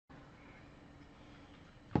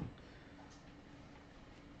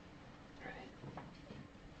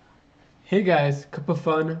Hey guys, cup of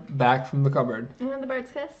fun back from the cupboard. And the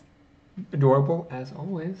bird's kiss. Adorable as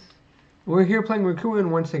always. We're here playing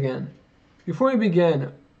Rakuen once again. Before we begin,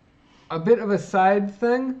 a bit of a side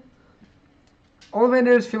thing.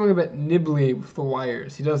 Ollivander is feeling a bit nibbly with the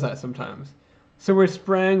wires. He does that sometimes. So we're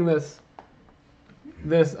spraying this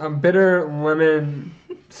bitter lemon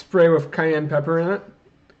spray with cayenne pepper in it.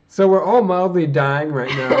 So we're all mildly dying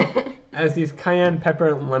right now as these cayenne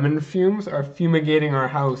pepper and lemon fumes are fumigating our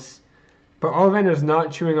house. But Ollivander's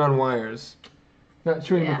not chewing on wires. Not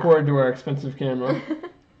chewing the cord to our expensive camera.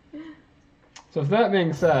 So with that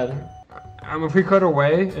being said, if we cut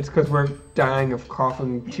away, it's because we're dying of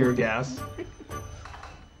coughing tear gas.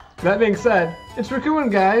 That being said, it's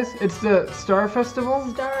Rakuen, guys. It's the Star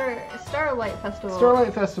Festival? Starlight Festival.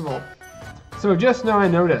 Starlight Festival. So just now I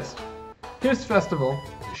noticed. Here's the festival.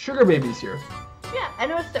 Sugar Baby's here. Yeah, I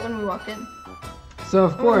noticed it when we walked in. So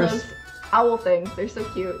of course... Those owl things. They're so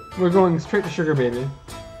cute. We're going straight to Sugar Baby.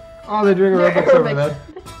 Oh, they're doing aerobics over there.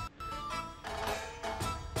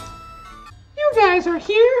 You guys are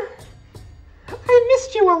here? I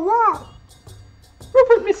missed you a lot.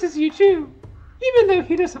 Rupert misses you too, even though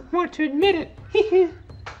he doesn't want to admit it.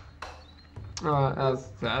 Oh, that was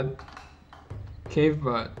sad. Cave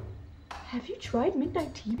butt. Have you tried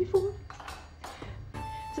midnight tea before?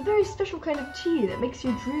 It's a very special kind of tea that makes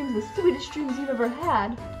your dreams the sweetest dreams you've ever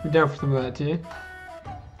had. We're down for some of that tea.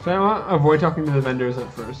 So I want to avoid talking to the vendors at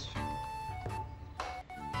first.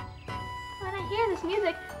 When I hear this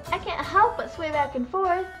music, I can't help but sway back and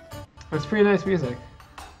forth. That's pretty nice music.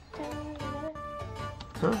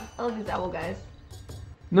 Huh? I love these owl guys.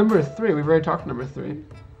 Number 3. We've already talked number 3.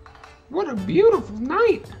 What a beautiful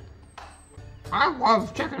night. I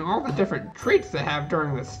love checking all the different treats they have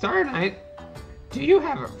during the Star Night. Do you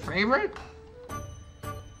have a favorite?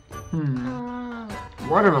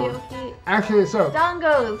 Watermelon. Actually, so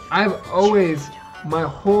Dongos. I've always, my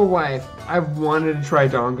whole life, I've wanted to try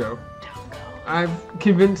dongo. I've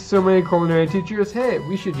convinced so many culinary teachers, hey,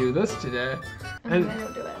 we should do this today. And I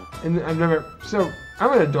don't do it. And I've never, so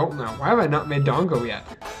I'm an adult now. Why have I not made dongo yet?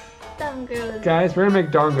 Dongos. Guys, we're gonna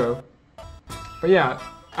make dongo. But yeah,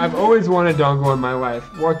 I've always wanted dongo in my life.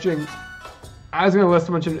 I was gonna list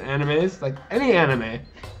a bunch of animes, like any anime.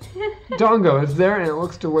 Dongo is there and it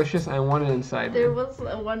looks delicious. I want it inside me. There was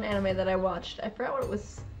one anime that I watched. I forgot what it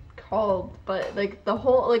was called, but like the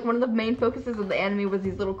whole, like one of the main focuses of the anime was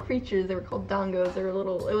these little creatures. They were called dongos. It was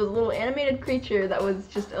a little animated creature that was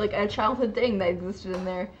just like a childhood thing that existed in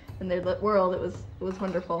their world. It was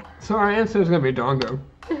wonderful. So our answer is gonna be dongo.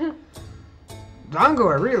 Dongo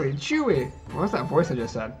are really chewy. What's that voice I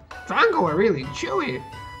just said? Dongo are really chewy.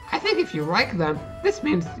 I think if you like them, this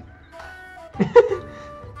means...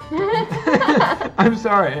 I'm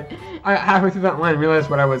sorry. I halfway through that line realized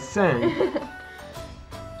what I was saying.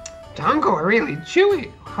 Dongo are really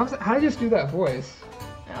chewy. How did I just do that voice?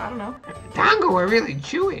 I don't know. Dongo are really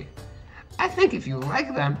chewy. I think if you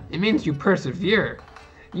like them, it means you persevere.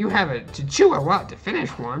 You have to chew a lot to finish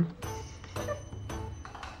one.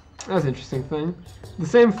 That was an interesting thing. The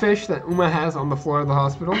same fish that Uma has on the floor of the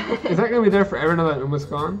hospital. Is that going to be there forever now that Uma's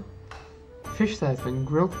gone? Fish that has been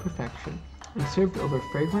grilled to perfection and served over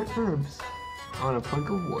fragrant herbs on a plank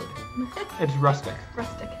of wood. It's rustic.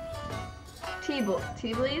 Rustic. Teebles?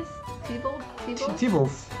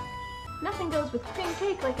 Nothing goes with cream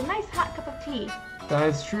cake like a nice hot cup of tea. That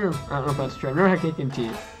is true. I don't know if that's true. I've never had cake and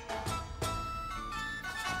tea.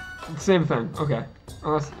 Same thing. Okay.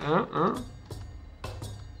 Unless,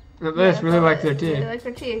 They just really like their tea. They like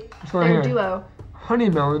their tea. They're a duo. Honey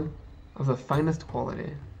melon of the finest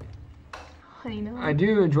quality. Honey melon? I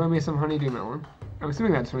do enjoy me some honeydew melon. I'm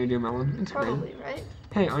assuming that's honeydew melon. It's probably, green. Right?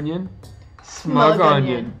 Hey, onion. Smug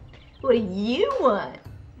onion. What do you want?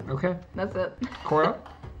 Okay. That's it. Cora?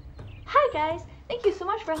 Hi, guys. Thank you so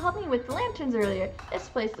much for helping me with the lanterns earlier. This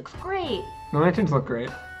place looks great. The lanterns look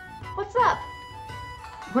great. What's up?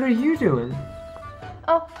 What are you doing?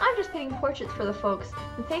 Oh, I'm just painting portraits for the folks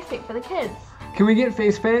and face paint for the kids. Can we get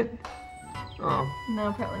face paint? Oh. No,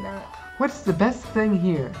 apparently not. What's the best thing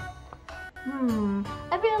here?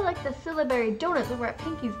 I really like the syllabary donuts over at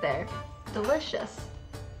Pinky's there. Delicious.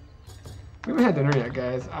 We haven't had dinner yet,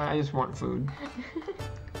 guys. I just want food.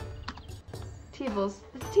 Teebles.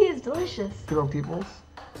 This tea is delicious. Good old peoples.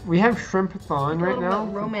 We have shrimp thawing right now.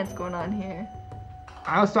 Romance going on here.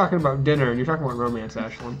 I was talking about dinner, and you're talking about romance,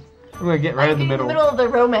 Ashlyn. I'm gonna get right in the middle. In the middle of the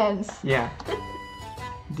romance. Yeah.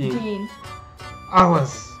 Dean.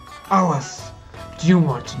 Alice, do you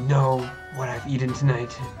want to know what I've eaten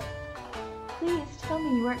tonight? Please tell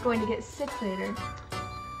me you weren't going to get sick later.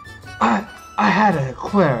 I had an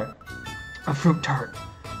eclair, a fruit tart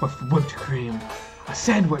with whipped cream, a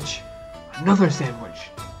sandwich, Another sandwich.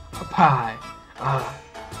 A pie. I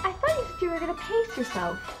thought you said you were gonna pace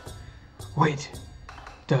yourself. Wait.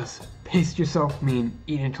 Does pace yourself mean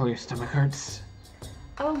eat until your stomach hurts?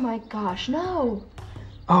 Oh my gosh, no.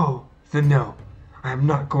 Oh, then no. I am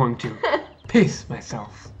not going to pace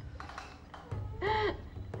myself.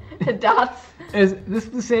 Dots. Is this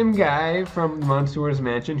the same guy from Monsteur's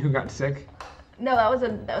mansion who got sick? No, that was a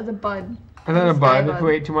bud. Is that a Sky bud who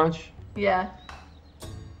ate too much? Yeah.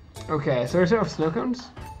 Okay, so there's no snow cones?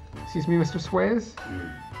 Excuse me, Mr. Sways?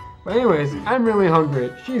 But anyways, I'm really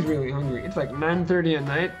hungry. She's really hungry. It's like 9:30 at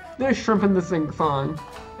night. There's shrimp in the sink thong.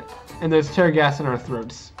 And there's tear gas in our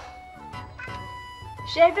throats.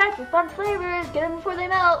 Shaved ice with fun flavors. Get them before they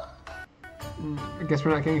melt. I guess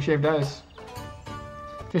we're not getting shaved ice.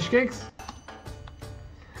 Fish cakes?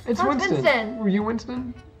 It's How's Winston. Winston? Were you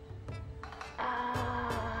Winston?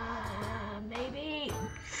 Maybe.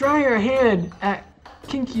 Try your hand at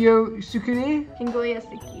Kinkyo Sukune? Kingoya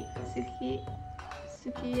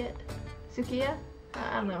Sukiya?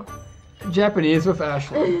 I don't know. Japanese with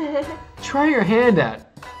Ashley. Try your hand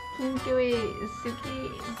at. Kinkoi Suki.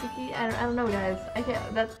 I don't know, guys. I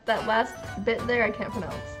can't. That last bit there, I can't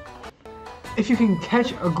pronounce. If you can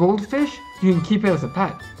catch a goldfish, you can keep it as a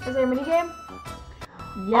pet. Is there a minigame?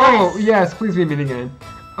 Yes. Oh, yes, please be a minigame.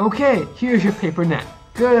 Okay, here's your paper net.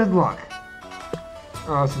 Good luck.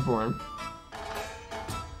 Oh, this is boring.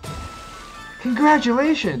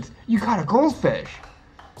 Congratulations! You caught a goldfish.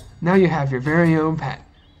 Now you have your very own pet.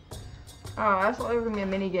 Oh, I thought it was gonna be a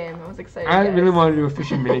minigame. I was excited. I guys. really want to do a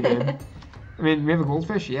fishing minigame. I mean, we have a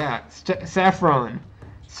goldfish? Yeah. Saffron.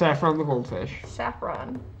 Saffron the goldfish.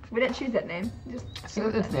 Saffron. We didn't choose that name. So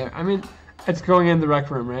it's there. I mean, it's going in the rec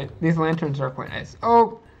room, right? These lanterns are quite nice.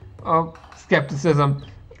 Oh, skepticism.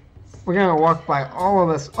 We're gonna walk by all of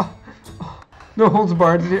this. Oh, no holds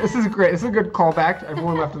barred. This is great. This is a good callback to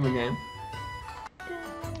everyone left in the game.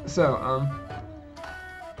 So,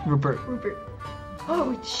 Rupert.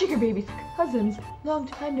 Oh, it's Sugar Baby's cousins. Long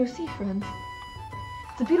time no see, friends.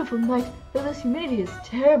 It's a beautiful night, though this humidity is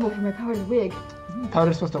terrible for my powdered wig.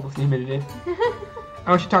 Powder's supposed to help with the humidity. I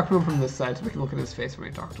want you to talk to him from this side so we can look at his face when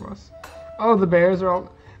he talks to us. Oh, the bears are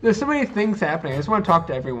all... There's so many things happening. I just want to talk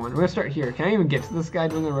to everyone. We're going to start here. Can I even get to this guy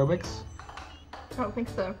doing aerobics? I don't think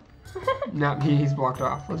so. No, he's blocked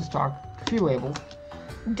off. We'll just talk. A few labels.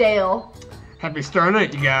 Dale. Happy Star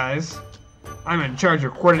Night, you guys. I'm in charge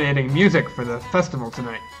of coordinating music for the festival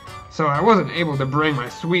tonight, so I wasn't able to bring my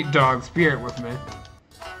sweet dog Spirit with me.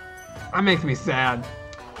 That makes me sad,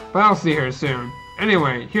 but I'll see her soon.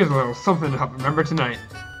 Anyway, here's a little something to help remember tonight.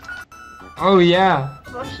 Oh yeah.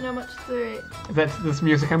 Well, she know much to That's this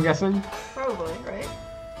music, I'm guessing? Probably, right?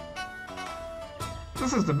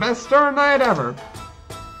 This is the best Star Night ever.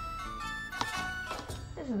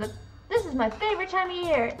 This is my favorite time of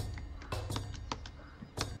year.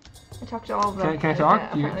 I talked to all of them. Can I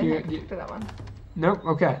talk? Yeah, You- for that one. Nope,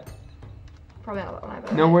 okay. Probably not that one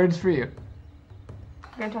either. No right? words for you.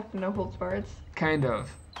 We're gonna talk to No Holds Barred. Kind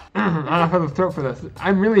of. I don't have the throat for this.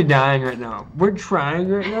 I'm really dying right now. We're trying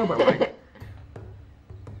right now, but like...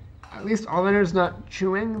 At least Alvinder's not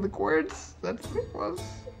chewing the cords. That's the plus.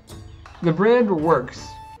 The brand works.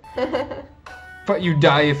 But you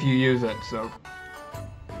die if you use it, so...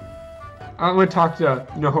 I'm gonna talk to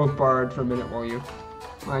No Holds Barred for a minute while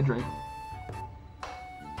I drink.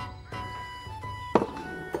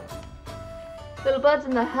 Little buds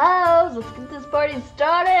in the house. Let's get this party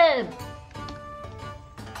started.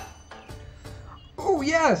 Oh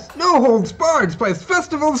yes! No Holds Barred plays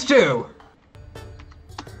festivals too!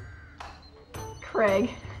 Craig.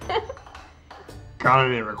 Got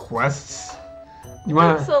any requests? You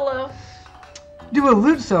wanna Solo. do a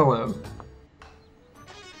lute solo?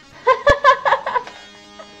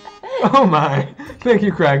 Oh my! Thank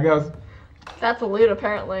you, Craig. That's a lute,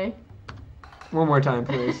 apparently. One more time,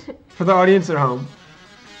 please. For the audience at home.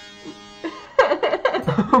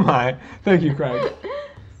 Oh my. Thank you, Craig.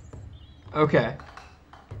 Okay.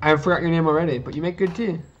 I forgot your name already, but you make good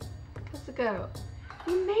tea. Kazuko.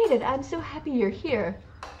 You made it. I'm so happy you're here.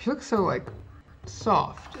 She looks so, like,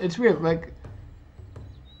 soft. It's weird, like...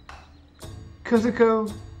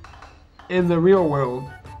 Kazuko in the real world,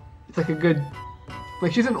 it's like a good...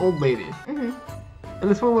 Like, she's an old lady. Mm-hmm. And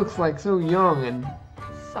this one looks, like, so young and...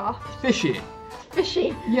 Soft. Fishy.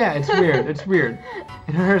 Fishy. Yeah, it's weird. It's weird.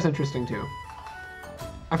 And her hair's interesting, too.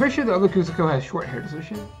 I'm pretty sure the other Kuzuko has short hair, doesn't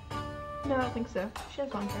she? No, I don't think so. She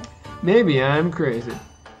has long hair. Maybe I'm crazy.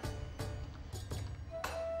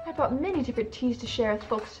 I brought many different teas to share with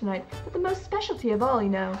folks tonight, but the most specialty of all, you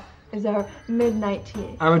know, is our midnight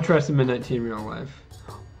tea. I would try some midnight tea in real life.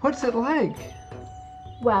 What's it like?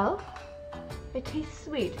 Well, it tastes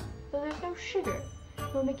sweet, though there's no sugar.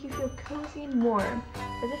 It will make you feel cozy and warm,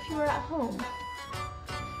 as if you were at home.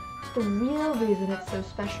 The real reason it's so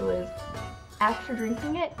special is, after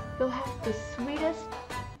drinking it, you'll have the sweetest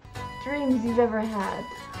dreams you've ever had.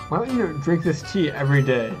 Why don't you drink this tea every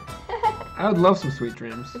day? I would love some sweet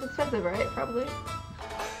dreams. It's expensive, right? Probably.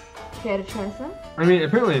 Care to try some? I mean,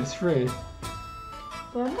 apparently it's free.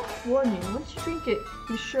 But I must warn you, once you drink it,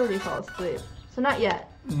 you surely fall asleep. So not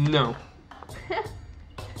yet. No. I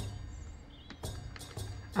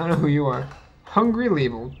don't know who you are. Hungry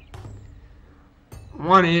leeble.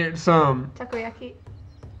 Want to eat some? Takoyaki.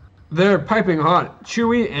 They're piping hot,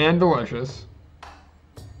 chewy, and delicious.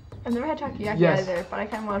 I've never had takoyaki Yes. either, but I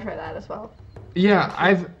kind of want to try that as well. Yeah,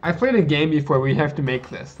 I've played a game before where you have to make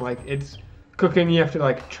this. Like, it's cooking, you have to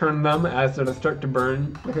like turn them as they start to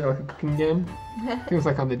burn, like a cooking game. I think it was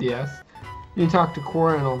like on the DS. You talk to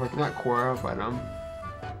Cora and all like, not Cora, but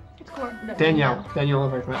It's corn. No, Danielle. no. Danielle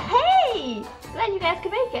over that. Hey! Glad you guys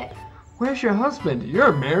could make it. Where's your husband?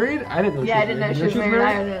 You're married? I didn't know Yeah, I didn't know she was married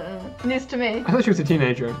married. either. News to me. I thought she was a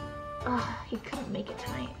teenager. Oh, he couldn't make it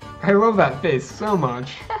tonight. I love that face so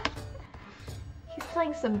much. He's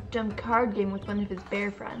playing some dumb card game with one of his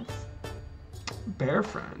bear friends. Bear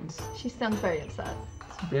friends. She sounds very upset.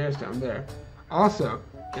 It's bears down there. Also,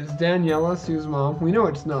 is Daniela Sue's mom? We know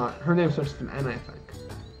it's not. Her name starts with an N, I think.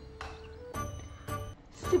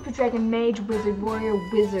 Super Dragon Mage Wizard Warrior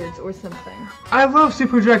Wizards or something. I love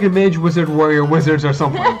Super Dragon Mage Wizard Warrior Wizards or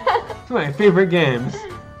something. It's one of my favorite games.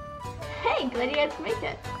 Hey, glad you guys could make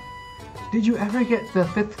it. Did you ever get the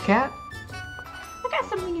 5th cat? I got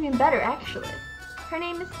something even better, actually. Her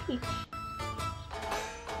name is Peach.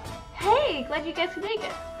 Hey, glad you guys could make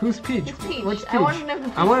it. Who's Peach? It's Peach. What's Peach? I want to know who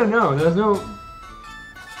Peach I want to is. know. There's no...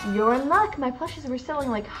 You're in luck. My plushies were selling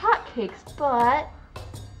like hotcakes, but...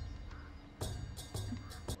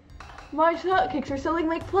 My hotcakes are selling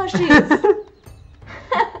like plushies.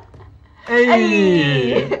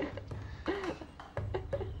 Hey!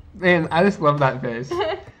 Man, I just love that face.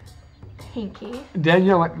 Pinky.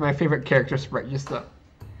 Danielle, like my favorite character sprite, just the...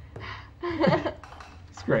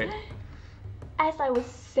 It's great. As I was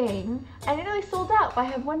saying, I nearly sold out, but I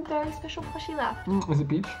have one very special plushie left. Is it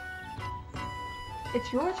Peach?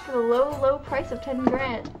 It's yours for the low, low price of 10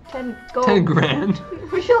 grand. 10 gold. 10 grand?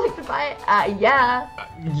 Would you like to buy it? Yeah.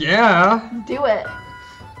 Yeah. Do it.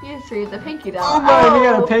 You just read the Pinky doll. Oh my, we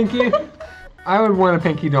got a Pinky. I would want a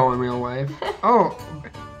Pinky doll in real life. Oh,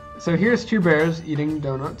 so here's 2 bears eating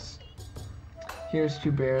donuts. Here's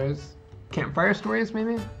 2 bears. Campfire stories,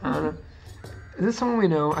 maybe? I don't know. Is this someone we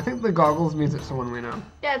know? I think the goggles means it's someone we know.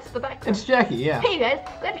 Yeah, it's the back. It's Jackie, yeah. Hey, you guys.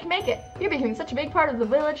 Glad you can make it. You're becoming such a big part of the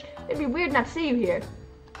village. It'd be weird not to see you here.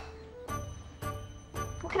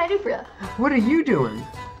 What can I do for you? What are you doing?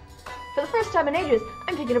 For the first time in ages,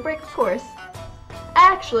 I'm taking a break, of course.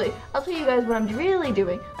 Actually, I'll tell you guys what I'm really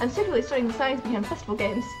doing. I'm secretly studying the science behind festival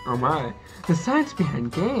games. Oh my. The science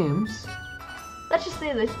behind games? Let's just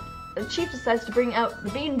say the chief decides to bring out the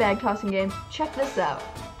beanbag tossing game. Check this out.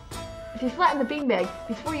 If you flatten the beanbag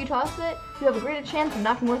before you toss it, you have a greater chance of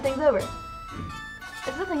knocking more things over.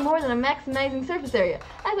 It's nothing more than a maximizing surface area.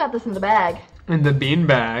 I got this in the bag. In the bean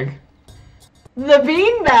bag. The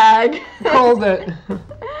beanbag! Called it.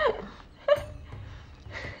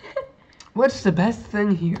 What's the best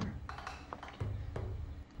thing here?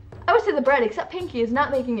 I would say the bread, except Pinky is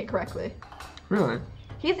not making it correctly. Really?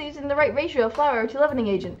 He's using the right ratio of flour to leavening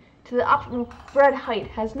agent to the optimal bread height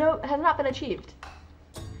has not been achieved.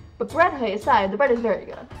 But bread height aside, the bread is very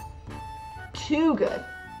good. Too good.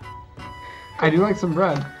 I do like some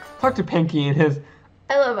bread. Talk to Pinky and his...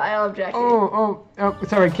 I love Jackie. Oh,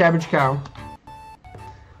 sorry, cabbage cow.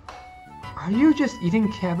 Are you just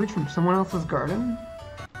eating cabbage from someone else's garden?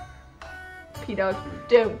 P-Dog,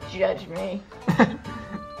 don't judge me.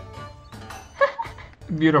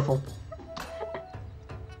 Beautiful.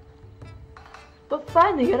 But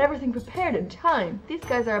finally, got everything prepared in time. These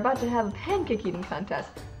guys are about to have a pancake eating contest.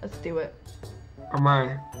 Let's do it. Oh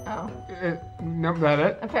my. Oh. Nope, that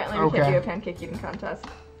it? Apparently we can't do a pancake eating contest.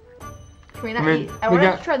 Can we not I mean, eat? I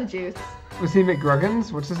wanted to try the juice. Was he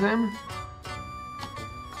McGruggins? What's his name?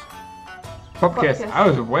 Pupkiss. Pupkiss. I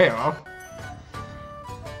was way off.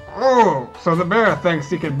 Oh, so the bear thinks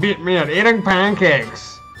he can beat me at eating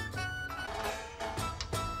pancakes.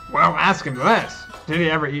 Well, ask him this. Did he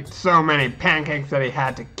ever eat so many pancakes that he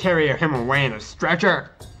had to carry him away in a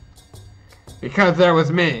stretcher? Because there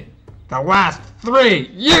was me. The last 3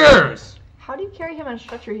 years! How do you carry him on a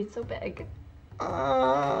stretcher? He's so big.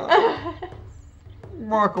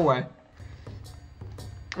 Walk away.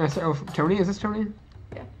 I said, oh, Tony? Is this Tony?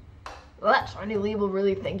 Yeah. Well, that shiny leeble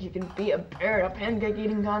really think you can beat a bear in a pancake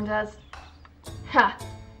eating contest? Ha!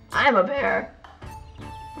 I'm a bear.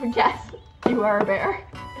 Yes, you are a bear.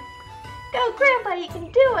 Go, Grandpa, you can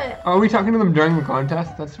do it. Oh, are we talking to them during the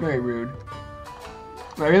contest? That's very rude.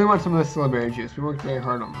 I really want some of this strawberry juice. We worked very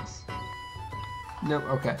hard on this. Nope,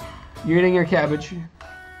 okay. You're eating your cabbage.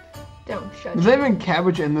 Don't judge. There's not even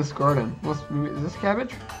cabbage in this garden. Is this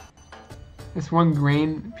cabbage? This one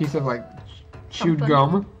green piece of like chewed Something.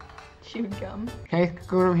 gum. Chewed gum. Can I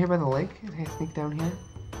go down here by the lake? Can I sneak down here?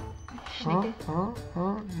 Sneaky.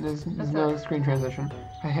 There's What's no that? screen transition.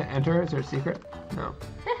 I hit enter. Is there a secret? No.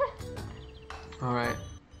 Alright.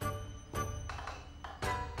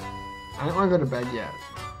 I don't want to go to bed yet.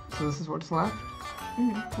 So this is what's left?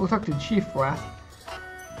 We'll talk to Chief last.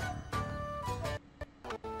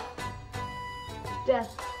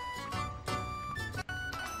 Death.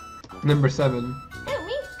 Number 7. Hey,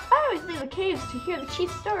 me? I always leave the caves to hear the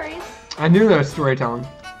chief's stories. I knew there was storytelling.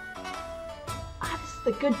 Ah, this is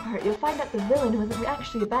the good part. You'll find out the villain wasn't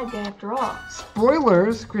actually a bad guy after all.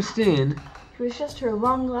 Spoilers, Christine. He was just her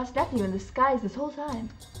long-lost nephew in disguise this whole time.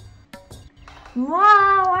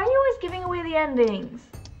 Wow, why are you always giving away the endings?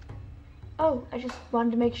 Oh, I just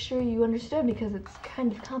wanted to make sure you understood because it's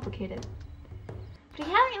kind of complicated. But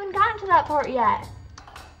you haven't even gotten to that part yet.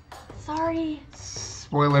 Sorry.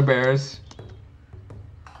 Spoiler bears.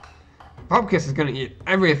 Bobkiss is gonna eat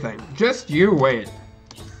everything. Just you wait.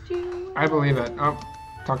 Just you. I believe it. Oh,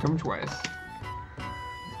 talk to him twice.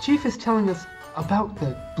 The chief is telling us about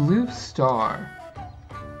the blue star.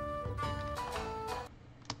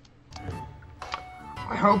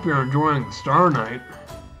 I hope you're enjoying the star night.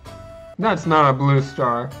 That's not a blue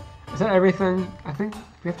star. Is that everything? I think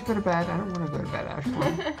we have to go to bed. I don't want to go to bed,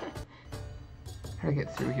 actually. How do I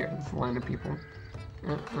get through here? This line of people.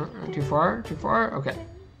 Too far? Too far? Okay.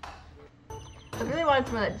 I really wanted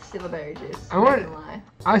some of that strawberry juice. I want- Not gonna lie.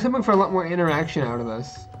 I was hoping for a lot more interaction out of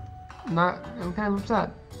this. I'm kind of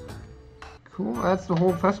upset. Cool, that's the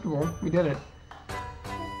whole festival. We did it.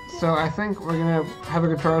 So I think we're gonna have a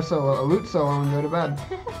guitar solo, a lute solo, and go to bed.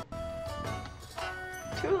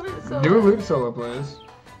 Do a lute solo, please.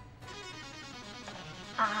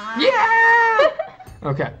 Yeah!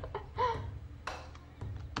 Okay.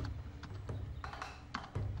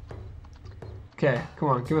 Okay, come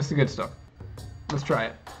on, give us the good stuff. Let's try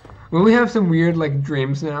it. Will we have some weird, like,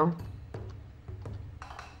 dreams now?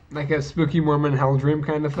 Like a spooky Mormon hell dream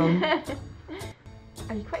kind of thing?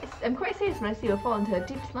 I'm quite serious when I see you fall into a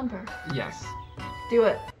deep slumber. Yes. Do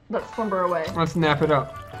it. Let's slumber away. Let's nap it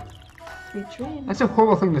up. Sweet dreams. That's a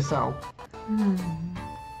horrible thing to sell.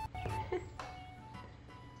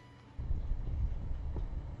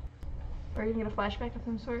 Are you gonna get a flashback of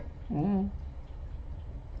some sort?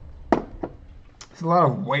 There's a lot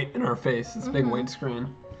of white in our face. This big white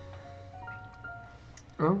screen.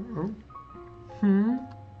 Oh.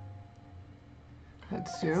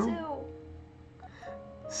 That's Sue.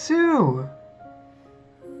 Sue!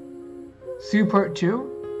 Sue part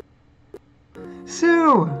 2?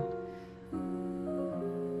 Sue!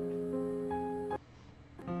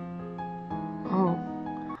 Oh.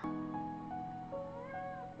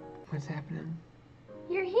 What's happening?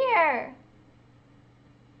 You're here!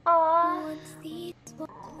 Aww.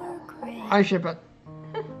 I ship it.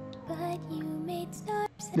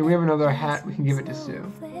 Do we have another hat? We can give it to Sue.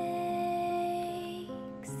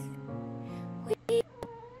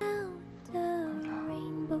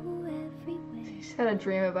 She's had a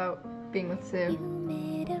dream about being with Sue.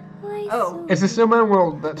 Oh. It's the Snowman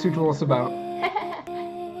world that Sue told us about.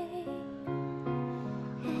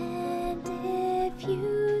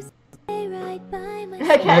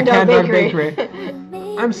 Cat Dog Bakery.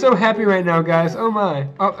 I'm so happy right now, guys. Oh my.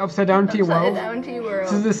 Upside Down Tea World. Down Tea World.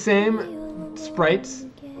 This is the same sprites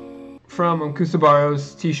from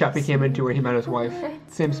Kusabaro's tea shop he came into where he met his wife.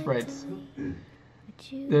 Same sprites.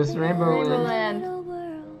 There's Rainbow Land.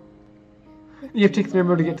 You have to take the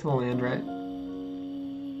rainbow to get to the land, right?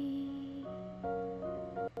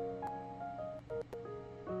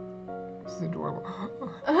 This is adorable.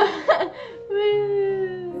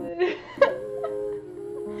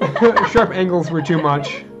 Sharp angles were too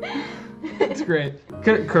much. It's great.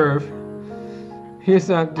 Couldn't curve. Here's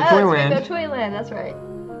the Toyland. Toyland, that's right.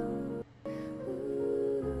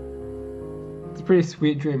 It's a pretty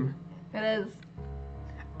sweet dream. It is.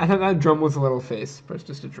 I thought that drum was a little face, but it's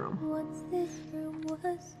just a drum. Once this room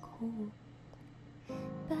was cold,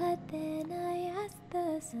 but then I asked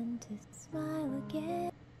the sun to smile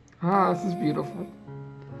again. Ah, this is beautiful.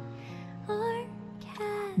 Our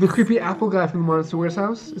cat The creepy apple guy from the Montessori's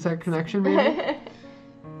house? Is that a connection, maybe? I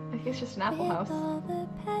think it's just an apple with house. all the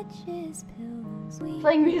patches, pillows we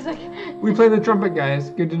Playing music. We play the trumpet, guys.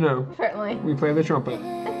 Good to know. Apparently. We play the trumpet.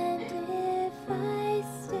 and if I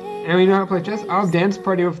stay And we know how to play chess. I'll dance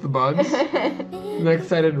party with the bugs. The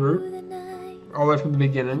excited root. All the way from the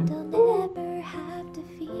beginning. Oh,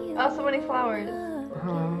 so many flowers. Uh,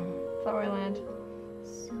 Flowerland.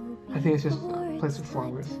 I think it's just a place with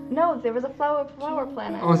flowers. No, there was a flower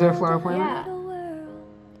planet. Oh, is there a flower planet? Yeah.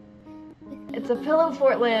 It's a pillow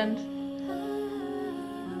fort land.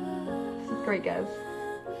 This is great, guys.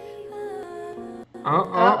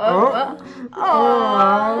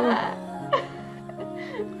 Oh.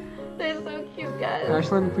 They're so cute, guys.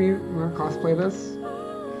 Ashlyn, can we cosplay this?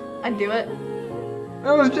 I'd do it.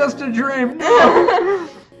 That was just a dream. No!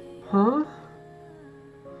 Huh?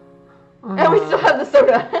 And we still have the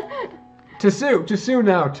soda. To Sue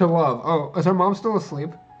now, to love. Oh, is our mom still asleep?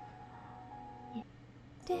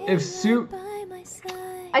 If Sue...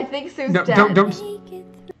 I think Sue's No, dead. don't...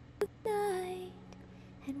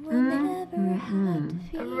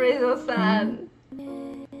 Everybody's so sad.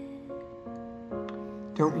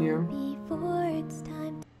 Don't you? Before it's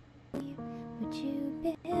time to leave, would you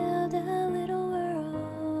build a little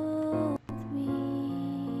world with me?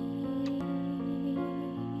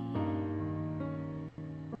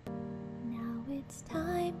 Now it's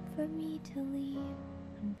time for me to leave.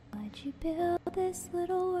 I'm glad you built this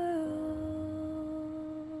little world.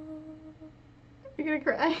 You're gonna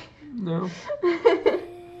cry. No.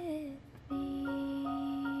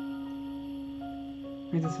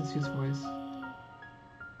 Read this in Sue's voice.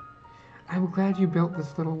 I'm glad you built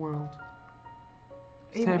this little world.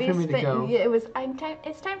 It's time for me to go. Yeah,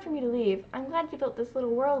 it's time for me to leave. I'm glad you built this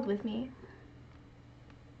little world with me.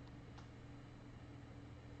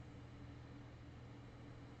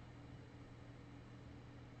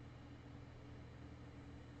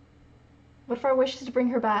 What if our wish is to bring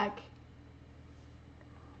her back?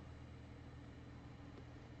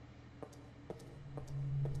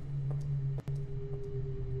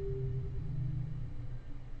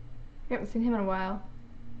 We haven't seen him in a while.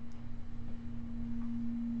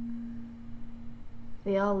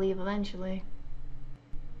 They all leave eventually.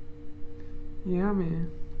 Yeah,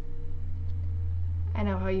 man. I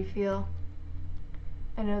know how you feel.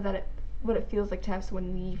 I know what it feels like to have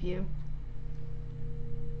someone leave you.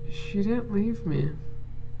 She didn't leave me.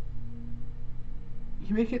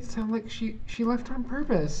 You make it sound like she left on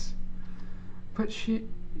purpose. But she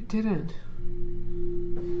didn't.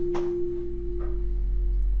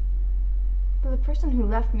 But the person who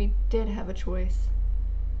left me did have a choice.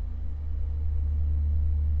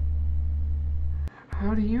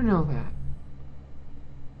 How do you know that?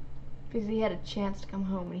 Because he had a chance to come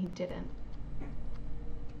home and he didn't.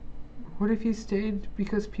 What if he stayed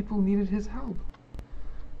because people needed his help?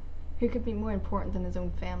 Who could be more important than his own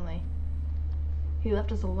family? He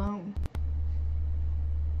left us alone.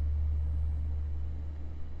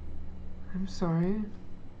 I'm sorry.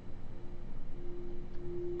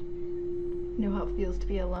 Know how it feels to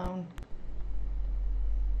be alone.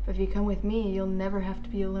 But if you come with me, you'll never have to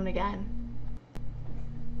be alone again.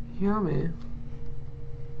 Yummy.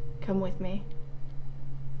 Come with me.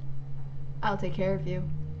 I'll take care of you.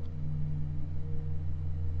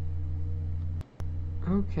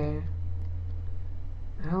 Okay.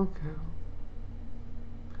 I'll go.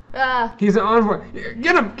 Ah! He's an envoy.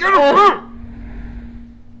 Get him! Get him!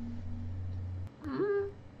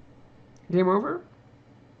 Game over?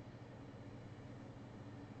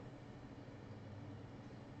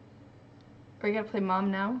 Are you gonna play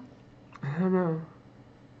mom now? I don't know.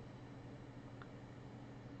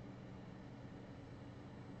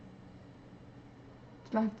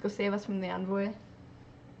 Does mom have to go save us from the envoy?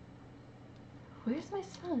 Where's my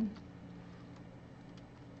son?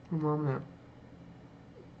 My mom now.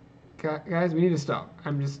 Guys, we need to stop.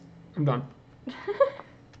 I'm done.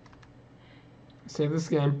 Save this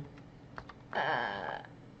game.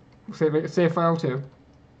 Save file 2.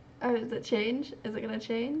 Oh, does it change? Is it gonna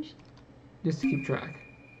change? Just to keep track.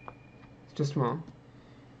 It's just mom.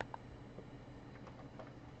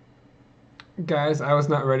 Guys, I was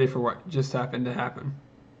not ready for what just happened to happen.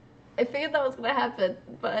 I figured that was gonna happen,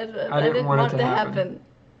 but I didn't didn't want want it it to to happen. happen.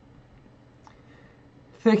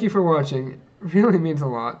 Thank you for watching. It really means a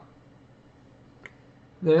lot.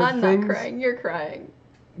 There are I'm things not crying, you're crying.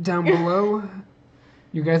 down below.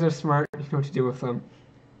 You guys are smart. You know what to do with them.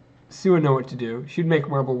 Sue would know what to do. She'd make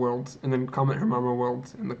marble worlds and then comment her marble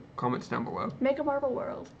worlds in the comments down below. Make a marble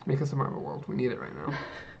world. Make us a marble world. We need it right now.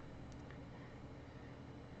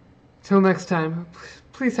 Till next time,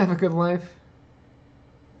 please have a good life.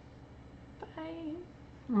 Bye.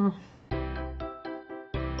 Oh.